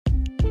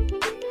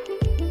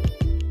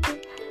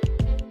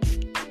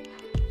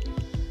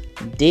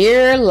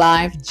Dear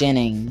Life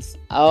Jennings,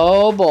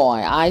 oh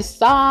boy, I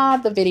saw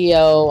the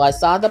video, I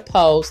saw the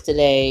post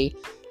today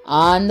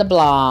on the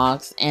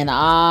blogs, and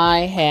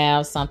I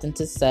have something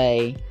to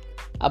say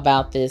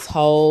about this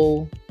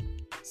whole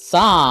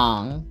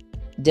song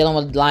dealing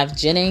with Life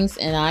Jennings,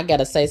 and I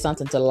gotta say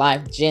something to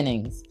Life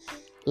Jennings.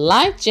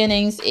 Life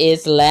Jennings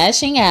is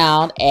lashing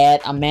out at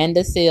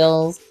Amanda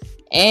Seales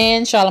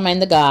and Charlamagne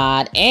the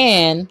God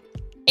and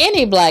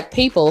any black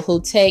people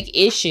who take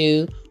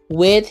issue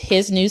with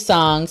his new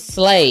song,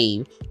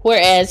 Slave,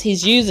 whereas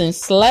he's using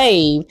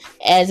slave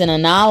as an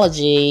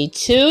analogy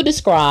to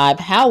describe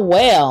how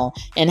well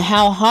and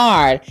how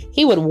hard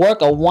he would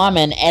work a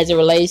woman as it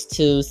relates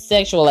to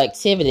sexual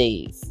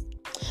activities.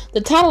 The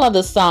title of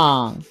the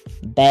song,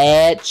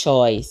 bad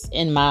choice,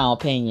 in my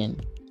opinion.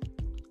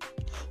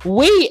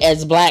 We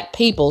as black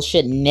people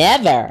should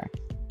never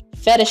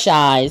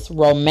fetishize,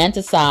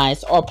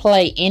 romanticize, or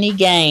play any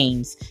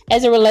games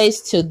as it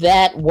relates to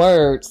that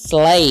word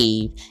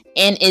slave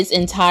in its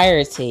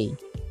entirety.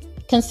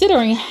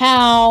 Considering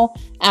how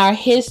our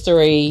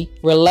history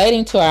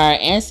relating to our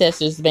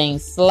ancestors being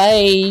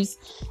slaves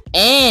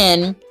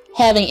and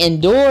having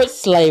endured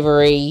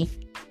slavery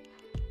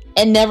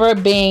and never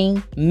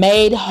being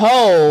made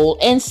whole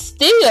and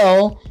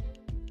still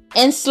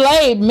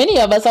enslaved, many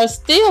of us are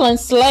still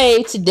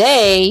enslaved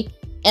today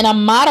in a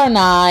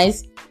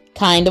modernized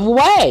kind of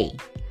way.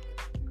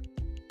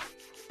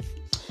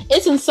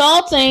 It's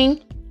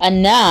insulting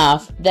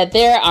enough that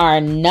there are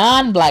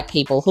non-black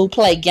people who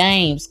play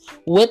games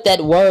with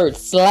that word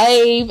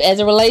slave as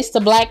it relates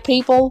to black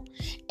people,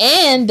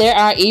 and there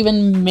are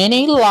even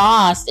many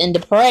lost and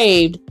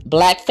depraved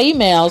black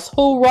females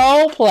who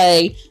role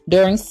play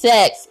during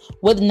sex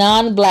with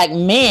non-black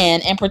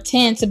men and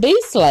pretend to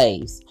be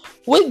slaves.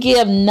 We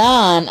give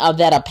none of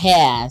that a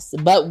pass,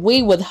 but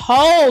we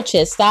withhold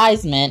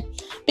chastisement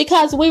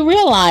because we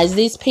realize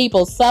these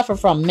people suffer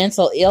from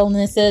mental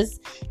illnesses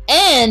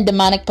and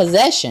demonic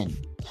possession.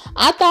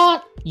 I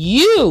thought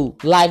you,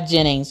 Life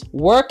Jennings,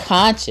 were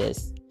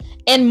conscious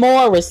and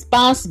more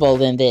responsible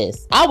than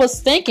this. I was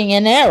thinking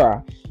in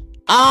error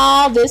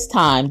all this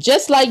time,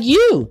 just like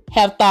you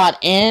have thought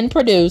and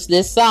produced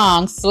this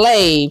song,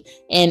 Slave,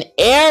 in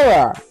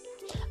error.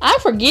 I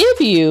forgive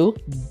you,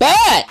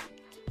 but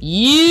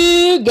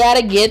you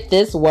gotta get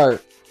this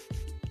work.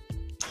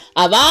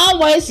 I've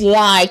always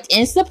liked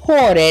and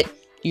supported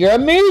your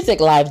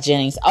music, Life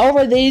Jennings,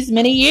 over these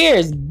many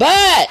years,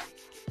 but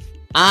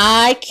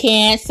I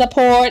can't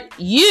support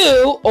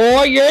you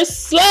or your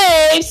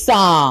slave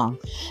song.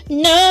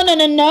 No.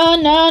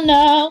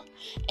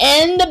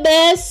 And the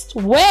best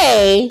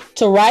way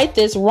to right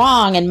this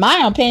wrong, in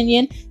my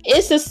opinion,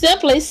 is to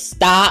simply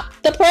stop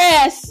the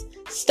press.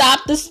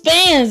 Stop the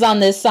spins on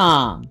this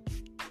song.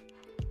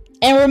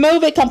 And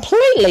remove it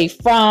completely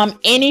from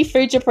any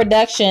future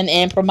production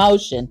and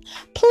promotion.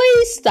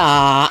 Please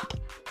stop.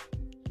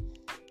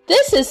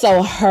 This is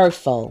so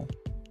hurtful.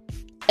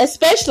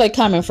 Especially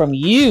coming from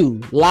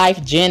you,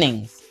 Life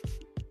Jennings.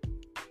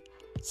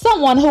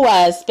 Someone who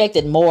I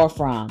expected more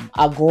from.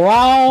 A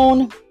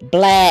grown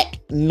black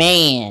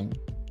man.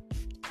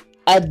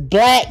 A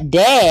black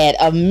dad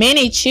of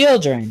many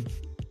children.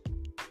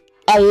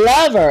 A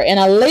lover and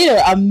a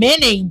leader of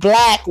many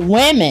black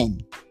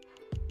women.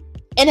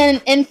 And an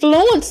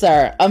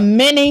influencer of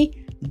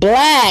many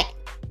black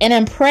and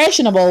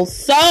impressionable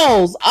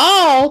souls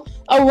all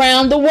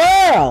around the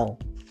world.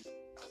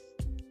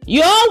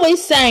 You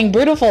always sang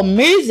beautiful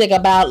music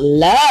about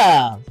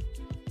love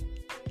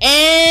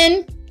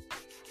and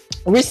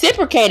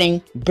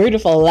reciprocating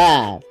beautiful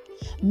love.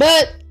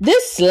 But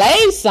this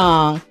slave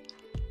song,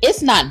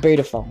 it's not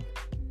beautiful.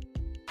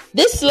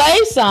 This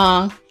slave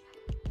song,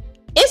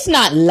 it's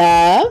not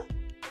love.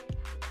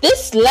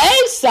 This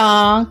slave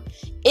song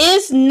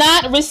is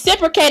not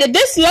reciprocated.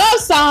 This slave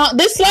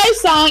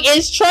song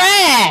is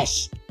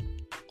trash,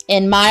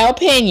 in my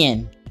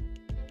opinion.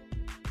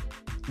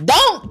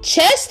 Don't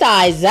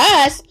chastise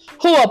us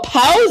who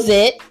oppose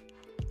it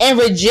and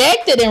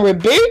reject it and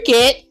rebuke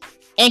it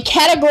and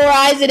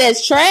categorize it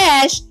as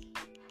trash.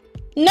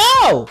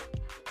 No.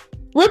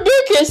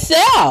 Rebuke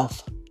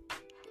yourself.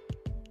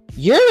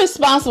 You're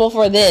responsible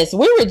for this.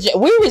 We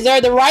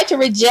reserve the right to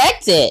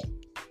reject it.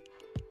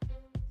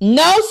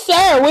 No,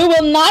 sir. We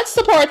will not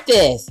support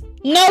this.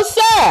 No,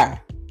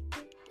 sir.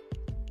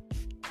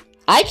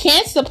 I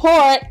can't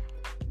support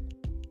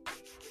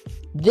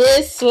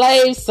this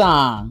slave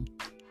song.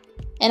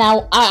 And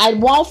I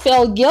won't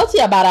feel guilty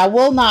about it. I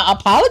will not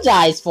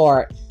apologize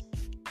for it.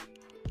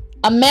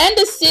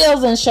 Amanda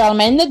Seales and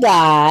Charlamagne the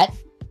God,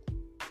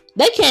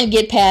 they can't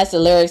get past the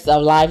lyrics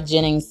of Life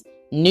Jennings'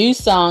 new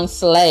song,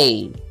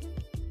 Slave.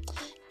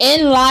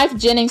 In Life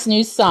Jennings'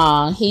 new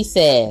song, he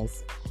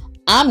says,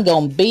 I'm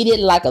gonna beat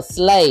it like a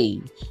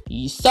slave,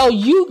 so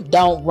you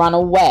don't run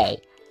away.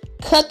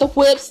 Cut the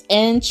whips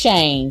and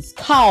chains.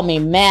 Call me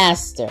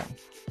master.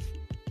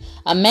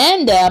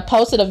 Amanda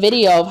posted a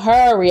video of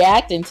her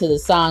reacting to the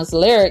song's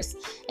lyrics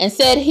and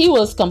said he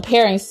was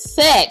comparing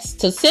sex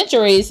to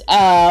centuries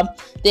of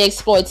the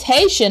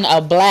exploitation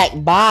of black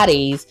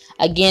bodies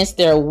against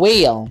their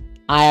will.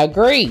 I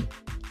agree.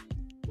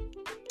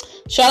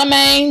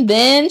 Charlamagne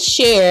then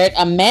shared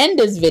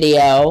Amanda's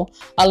video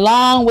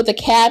along with the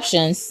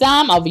caption,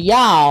 "Some of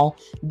y'all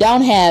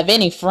don't have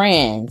any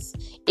friends.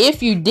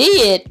 If you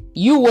did,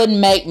 you wouldn't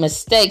make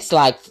mistakes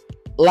like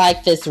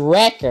this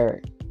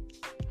record."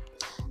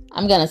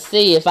 I'm going to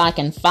see if I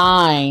can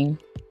find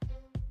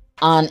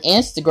on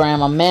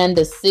Instagram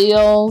Amanda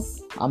Seales,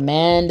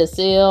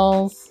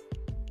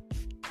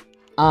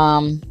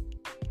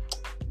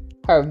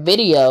 her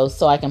video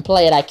so I can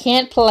play it. I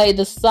can't play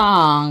the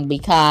song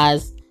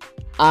because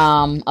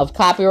of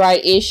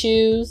copyright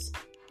issues.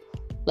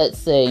 Let's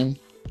see.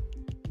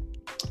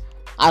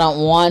 I don't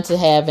want to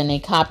have any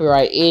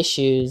copyright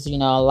issues. You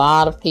know, a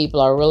lot of people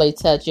are really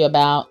touchy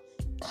about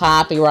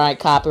copyright.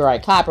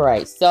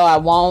 So I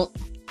won't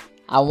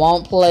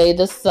play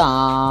the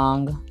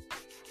song.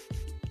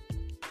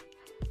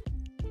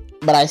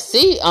 But I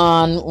see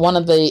on one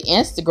of the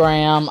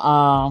Instagram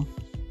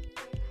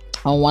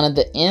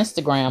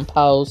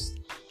posts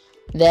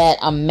that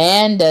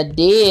Amanda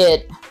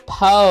did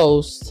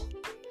post.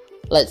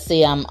 Let's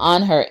see, I'm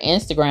on her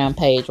Instagram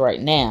page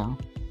right now.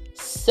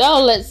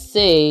 So let's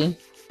see.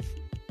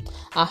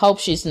 I hope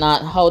she's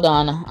not, hold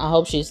on. I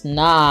hope she's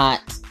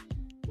not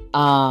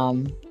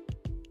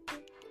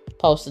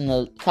posting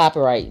the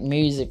copyright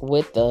music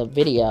with the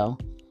video.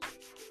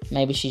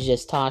 Maybe she's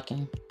just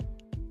talking.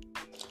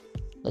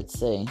 Let's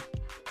see.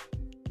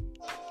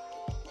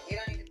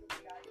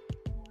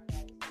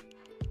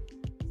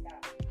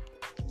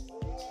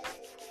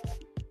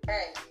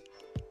 Hey,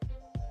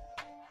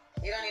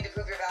 you don't need to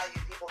prove your value to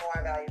people who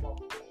aren't valuable.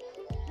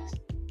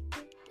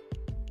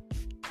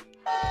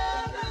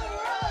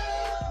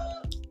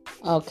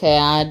 Okay,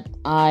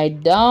 I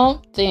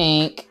don't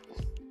think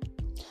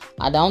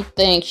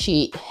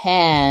she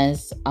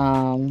has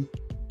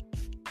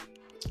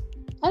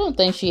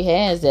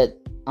it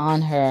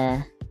on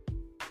her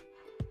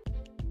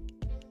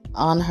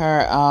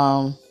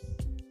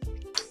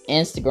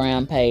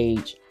Instagram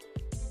page.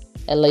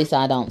 At least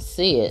I don't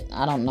see it.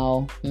 I don't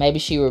know. Maybe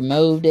she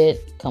removed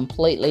it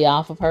completely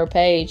off of her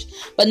page.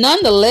 But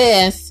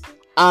nonetheless,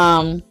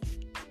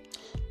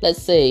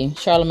 let's see.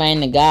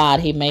 Charlamagne the God,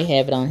 he may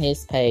have it on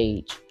his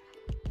page.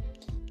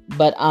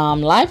 But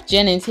Life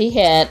Jennings, he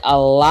had a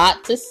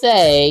lot to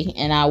say,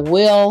 and I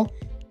will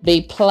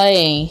be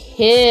playing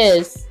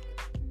his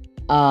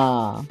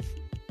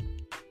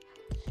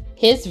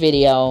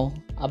video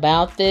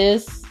about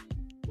this,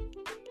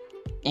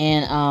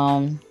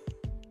 and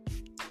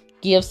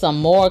give some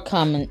more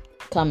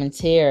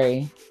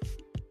commentary.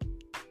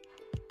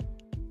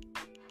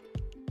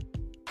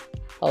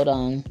 Hold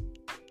on.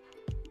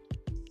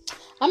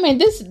 I mean,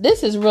 this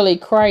is really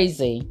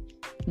crazy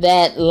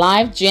that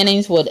Life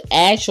Jennings would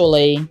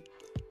actually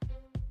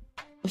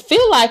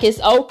feel like it's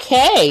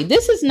okay.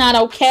 This is not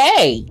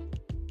okay.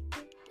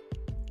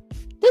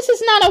 This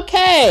is not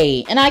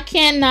okay. And I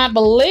cannot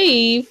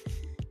believe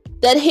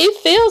that he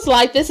feels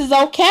like this is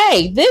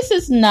okay. This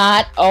is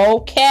not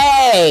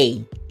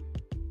okay.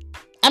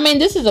 I mean,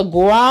 this is a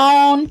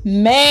grown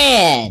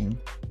man.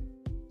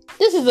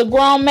 This is a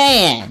grown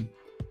man.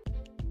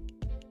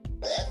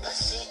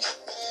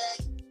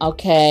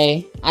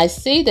 Okay, I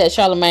see that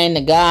Charlamagne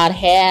the God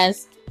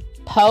has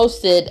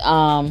posted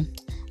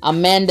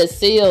Amanda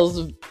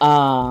Seales'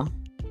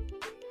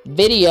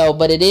 video,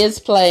 but it is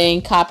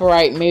playing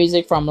copyright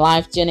music from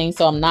Life Jennings,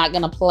 so I'm not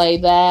gonna play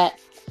that.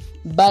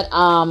 But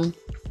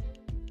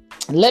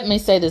let me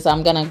say this: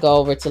 I'm gonna go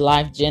over to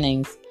Life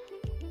Jennings'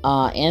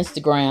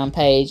 Instagram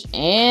page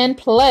and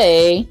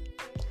play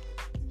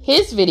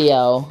his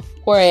video,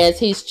 whereas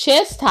he's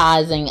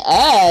chastising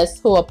us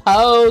who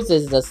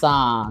opposes the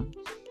song.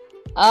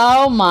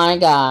 Oh my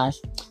gosh.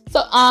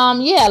 So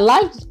yeah,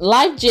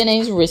 Life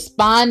Jennings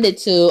responded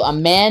to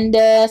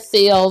Amanda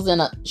Seales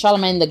and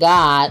Charlamagne the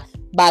God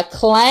by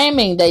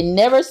claiming they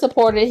never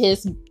supported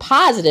his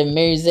positive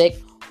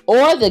music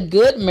or the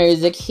good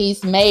music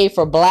he's made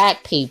for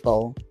black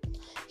people.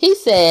 He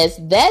says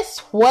that's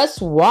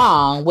what's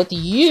wrong with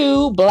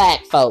you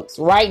black folks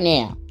right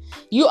now.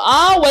 You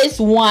always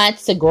want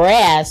to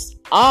grasp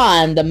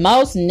on the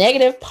most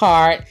negative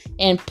part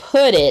and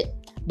put it,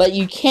 but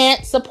you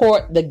can't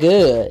support the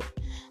good.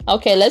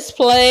 Okay, let's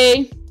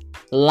play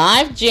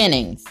Life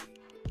Jennings.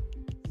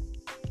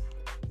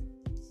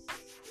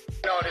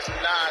 You know, this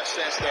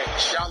nonsense that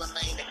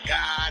Charlamagne the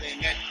God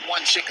and that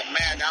one chick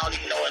Amanda, I don't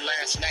even know her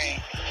last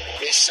name,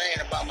 is saying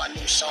about my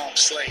new song,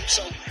 Slave.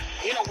 So,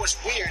 you know what's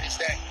weird is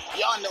that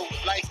y'all know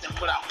Life done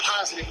put out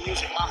positive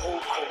music my whole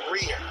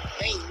career.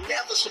 They ain't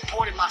never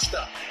supported my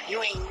stuff.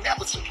 You ain't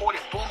never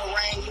supported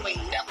Boomerang. You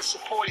ain't never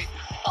supported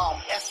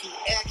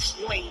SEX.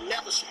 You ain't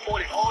never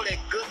supported all that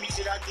good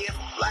music I did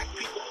for black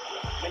people.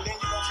 And then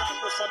you're going to try to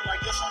put something like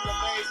this on your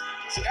page.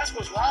 See, that's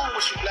what's wrong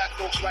with you black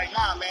folks right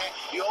now, man.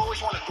 You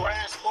always want to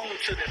grasp on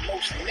to the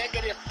most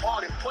negative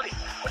part and put it,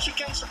 but you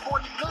can't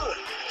support the good.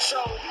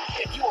 So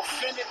if you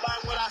offended by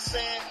what I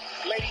said,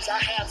 ladies, I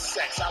have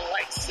sex. I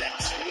like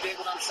sex. You dig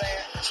what I'm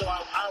saying? So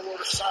I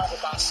wrote a song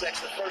about sex,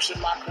 the first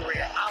in my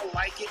career. I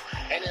like it,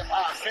 and if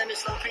I offended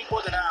some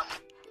people, then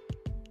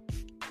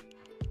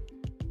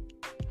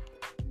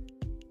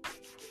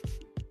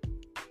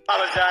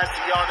apologize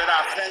to y'all that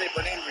I offended,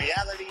 but in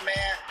reality,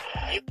 man,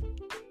 you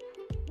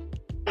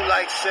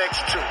like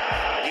sex too.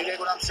 You get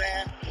what I'm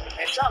saying?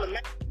 And Charlamagne,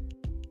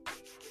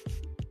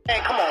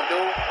 man, come on,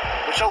 dude.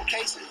 With your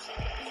cases,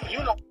 you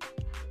know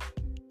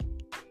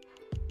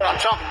what I'm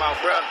talking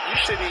about, bro. You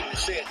shouldn't even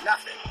said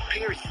nothing,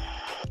 period.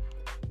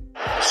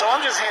 So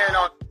I'm just hearing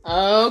on.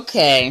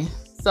 Okay.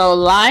 So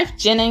Life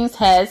Jennings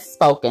has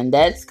spoken.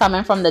 That's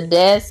coming from the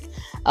desk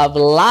of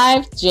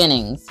Life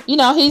Jennings. You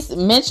know, he's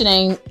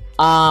mentioning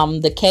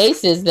the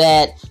cases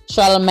that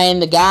Charlamagne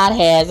the God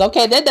has.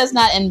 Okay, that does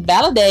not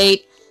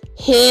invalidate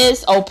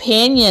his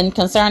opinion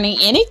concerning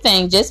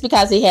anything just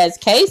because he has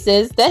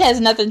cases. That has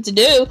nothing to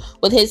do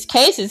with his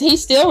cases. He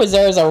still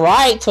reserves a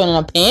right to an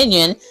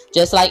opinion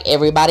just like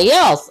everybody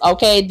else.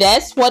 Okay,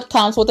 that's what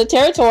comes with the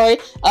territory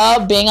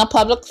of being a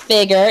public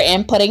figure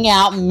and putting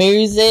out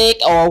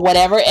music or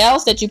whatever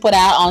else that you put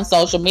out on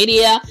social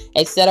media,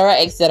 etc.,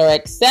 etc.,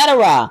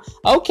 etc.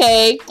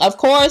 Okay, of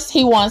course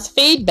he wants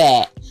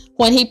feedback.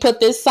 When he put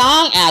this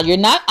song out, you're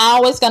not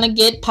always going to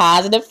get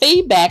positive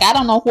feedback. I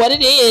don't know what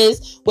it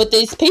is with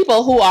these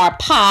people who are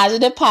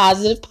positive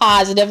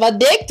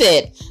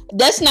addicted.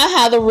 That's not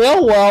how the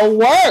real world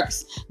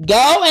works.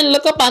 Go and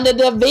look up under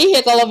the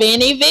vehicle of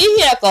any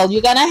vehicle.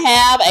 You're going to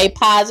have a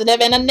positive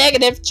and a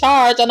negative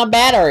charge on a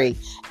battery.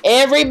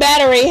 Every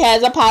battery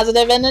has a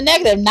positive and a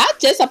negative, not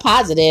just a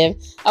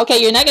positive. Okay,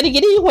 you're not going to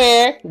get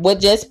anywhere with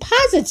just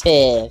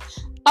positive.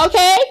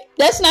 Okay,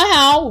 that's not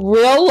how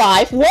real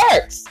life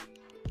works.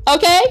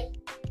 Okay?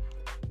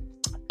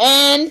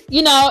 And,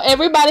 you know,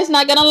 everybody's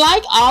not going to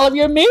like all of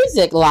your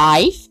music,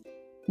 Life.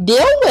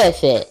 Deal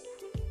with it.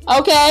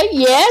 Okay?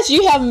 Yes,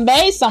 you have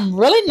made some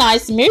really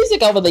nice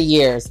music over the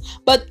years.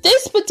 But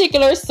this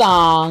particular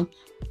song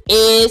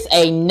is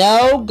a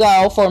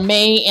no-go for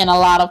me and a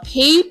lot of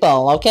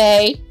people.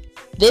 Okay?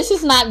 This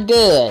is not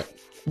good.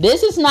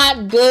 This is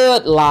not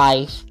good,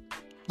 Life.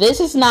 This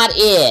is not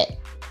it.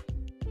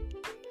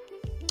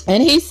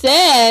 And he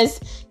says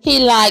he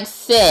likes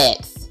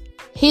sex.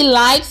 He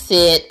likes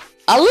it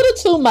a little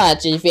too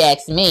much, if you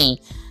ask me,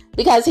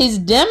 because he's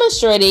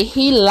demonstrated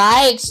he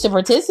likes to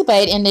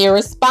participate in the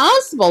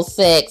irresponsible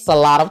sex a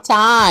lot of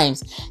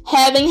times,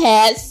 having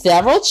had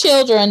several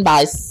children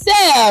by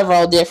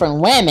several different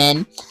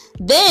women,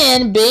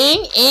 then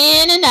being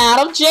in and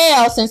out of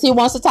jail. Since he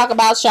wants to talk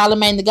about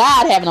Charlamagne the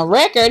God having a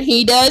record,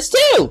 he does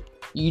too.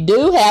 You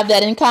do have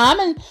that in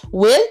common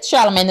with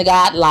Charlamagne the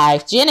God,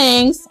 Life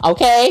Jennings.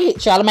 Okay,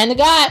 Charlamagne the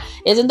God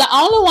isn't the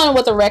only one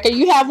with a record.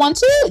 You have one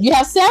too. You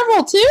have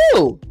several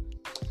too.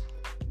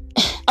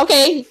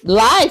 Okay,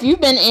 Life,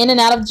 you've been in and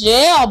out of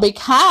jail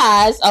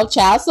because of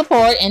child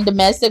support and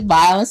domestic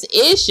violence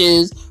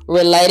issues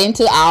relating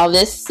to all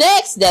this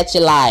sex that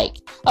you like.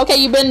 Okay,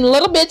 you've been a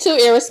little bit too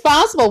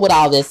irresponsible with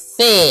all this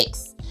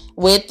sex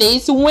with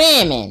these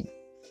women.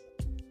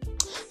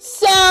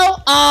 So,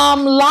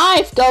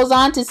 Life goes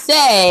on to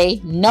say,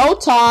 no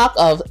talk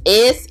of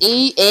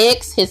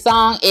SEX, his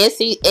song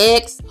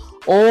SEX,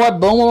 or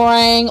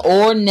Boomerang,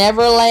 or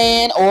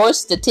Neverland, or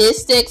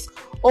Statistics,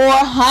 or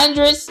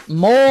hundreds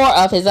more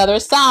of his other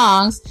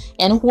songs.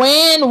 And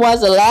when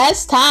was the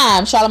last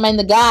time Charlamagne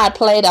the God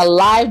played a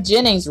Life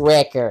Jennings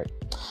record?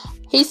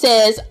 He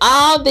says,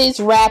 all these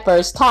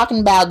rappers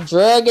talking about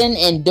drugging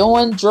and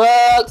doing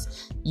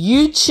drugs,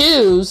 you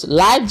choose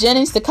Life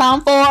Jennings to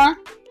come for?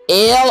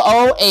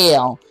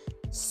 LOL.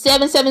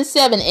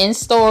 777 in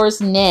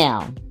stores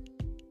now.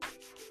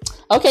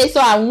 Okay, so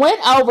I went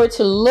over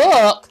to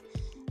look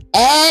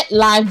at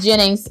Life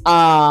Jennings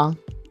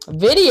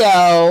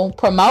video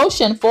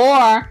promotion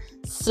for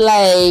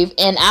Slave,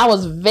 and I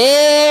was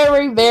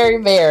very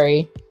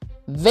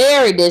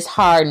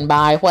disheartened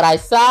by what I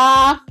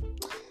saw,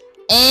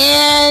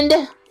 and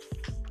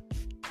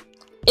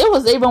it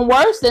was even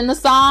worse than the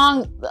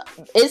song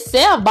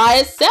itself by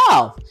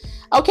itself.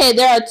 Okay,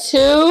 there are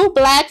two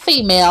black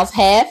females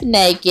half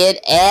naked,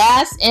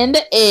 ass in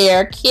the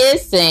air,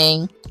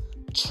 kissing.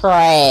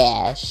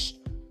 Trash,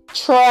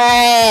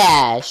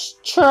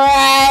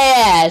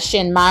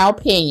 in my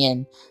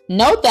opinion.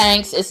 No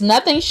thanks, it's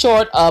nothing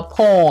short of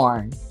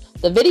porn.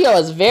 The video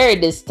is very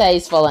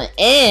distasteful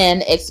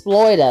and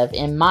exploitive,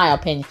 in my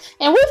opinion.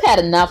 And we've had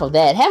enough of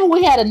that. Haven't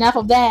we had enough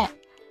of that?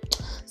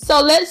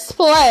 So let's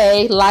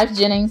play Life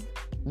Jennings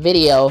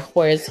video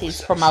where he's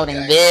promoting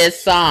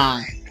this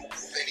song.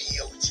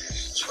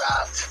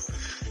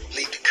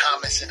 Leave the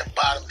comments in the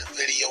bottom. The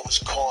video is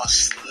called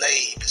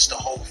Slave. It's the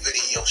whole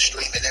video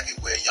streaming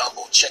everywhere. Y'all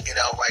go check it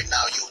out right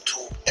now.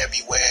 YouTube,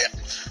 everywhere.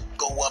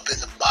 Go up in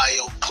the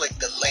bio, click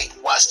the link,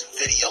 watch the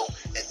video.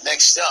 And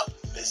next up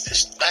is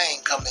this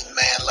thing coming,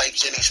 man. Life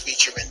Jennings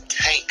featuring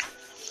Tank.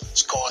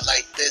 It's called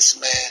Like This,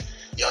 man.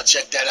 Y'all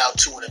check that out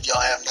too. And if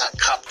y'all have not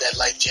copped that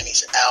Life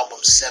Jennings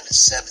album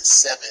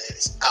 777, it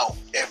is out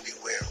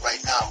everywhere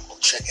right now. Go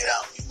check it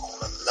out. You're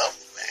gonna love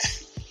it, man.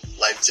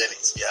 Life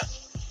Jennings, yeah.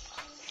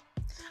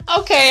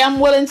 Okay,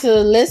 I'm willing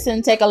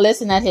to take a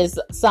listen at his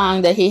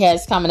song that he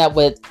has coming up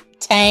with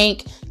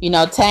Tank.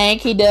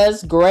 Tank, he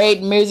does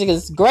great music.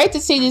 It's great to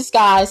see these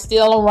guys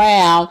still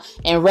around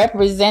and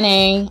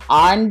representing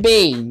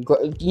R&B.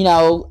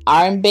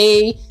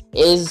 R&B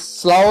is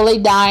slowly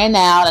dying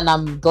out, and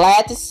I'm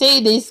glad to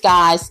see these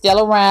guys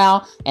still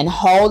around and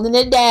holding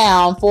it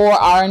down for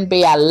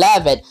R&B. I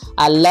love it.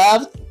 I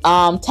love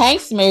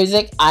Tank's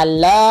music. I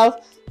love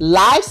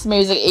Life's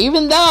music,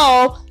 even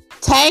though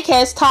Tank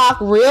has talked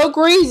real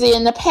greasy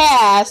in the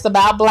past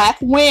about black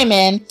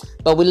women,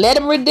 but we let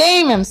him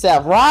redeem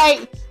himself,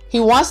 right? He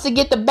wants to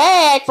get the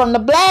bag from the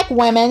black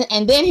women,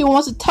 and then he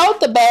wants to tote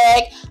the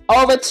bag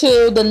over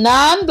to the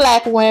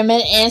non-black women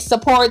and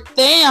support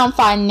them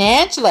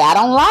financially. I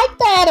don't like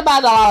that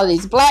about all of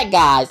these black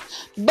guys,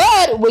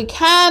 but we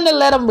kind of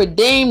let them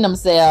redeem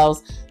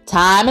themselves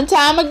time and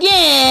time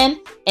again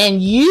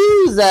and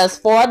use us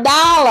for $1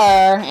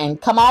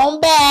 and come on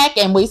back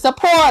and we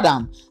support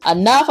them.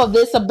 Enough of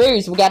this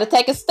abuse. We got to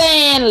take a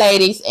stand,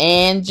 ladies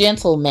and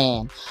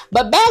gentlemen.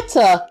 But back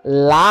to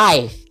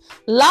Life.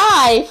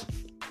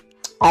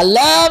 I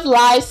love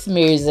Life's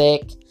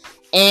music,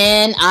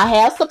 and I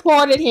have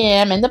supported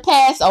him in the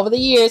past over the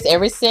years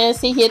ever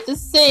since he hit the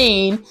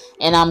scene,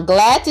 and I'm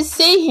glad to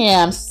see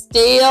him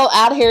still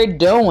out here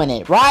doing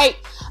it, right?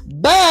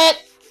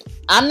 But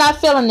I'm not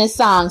feeling this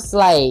song,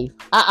 Slave.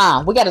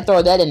 We got to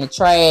throw that in the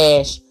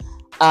trash,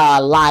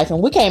 Life,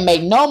 and we can't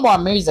make no more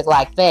music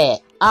like that.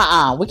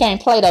 We can't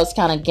play those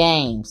kind of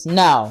games.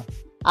 No.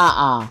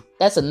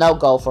 That's a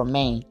no-go for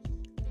me.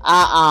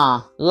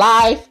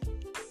 Life,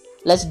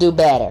 let's do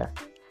better.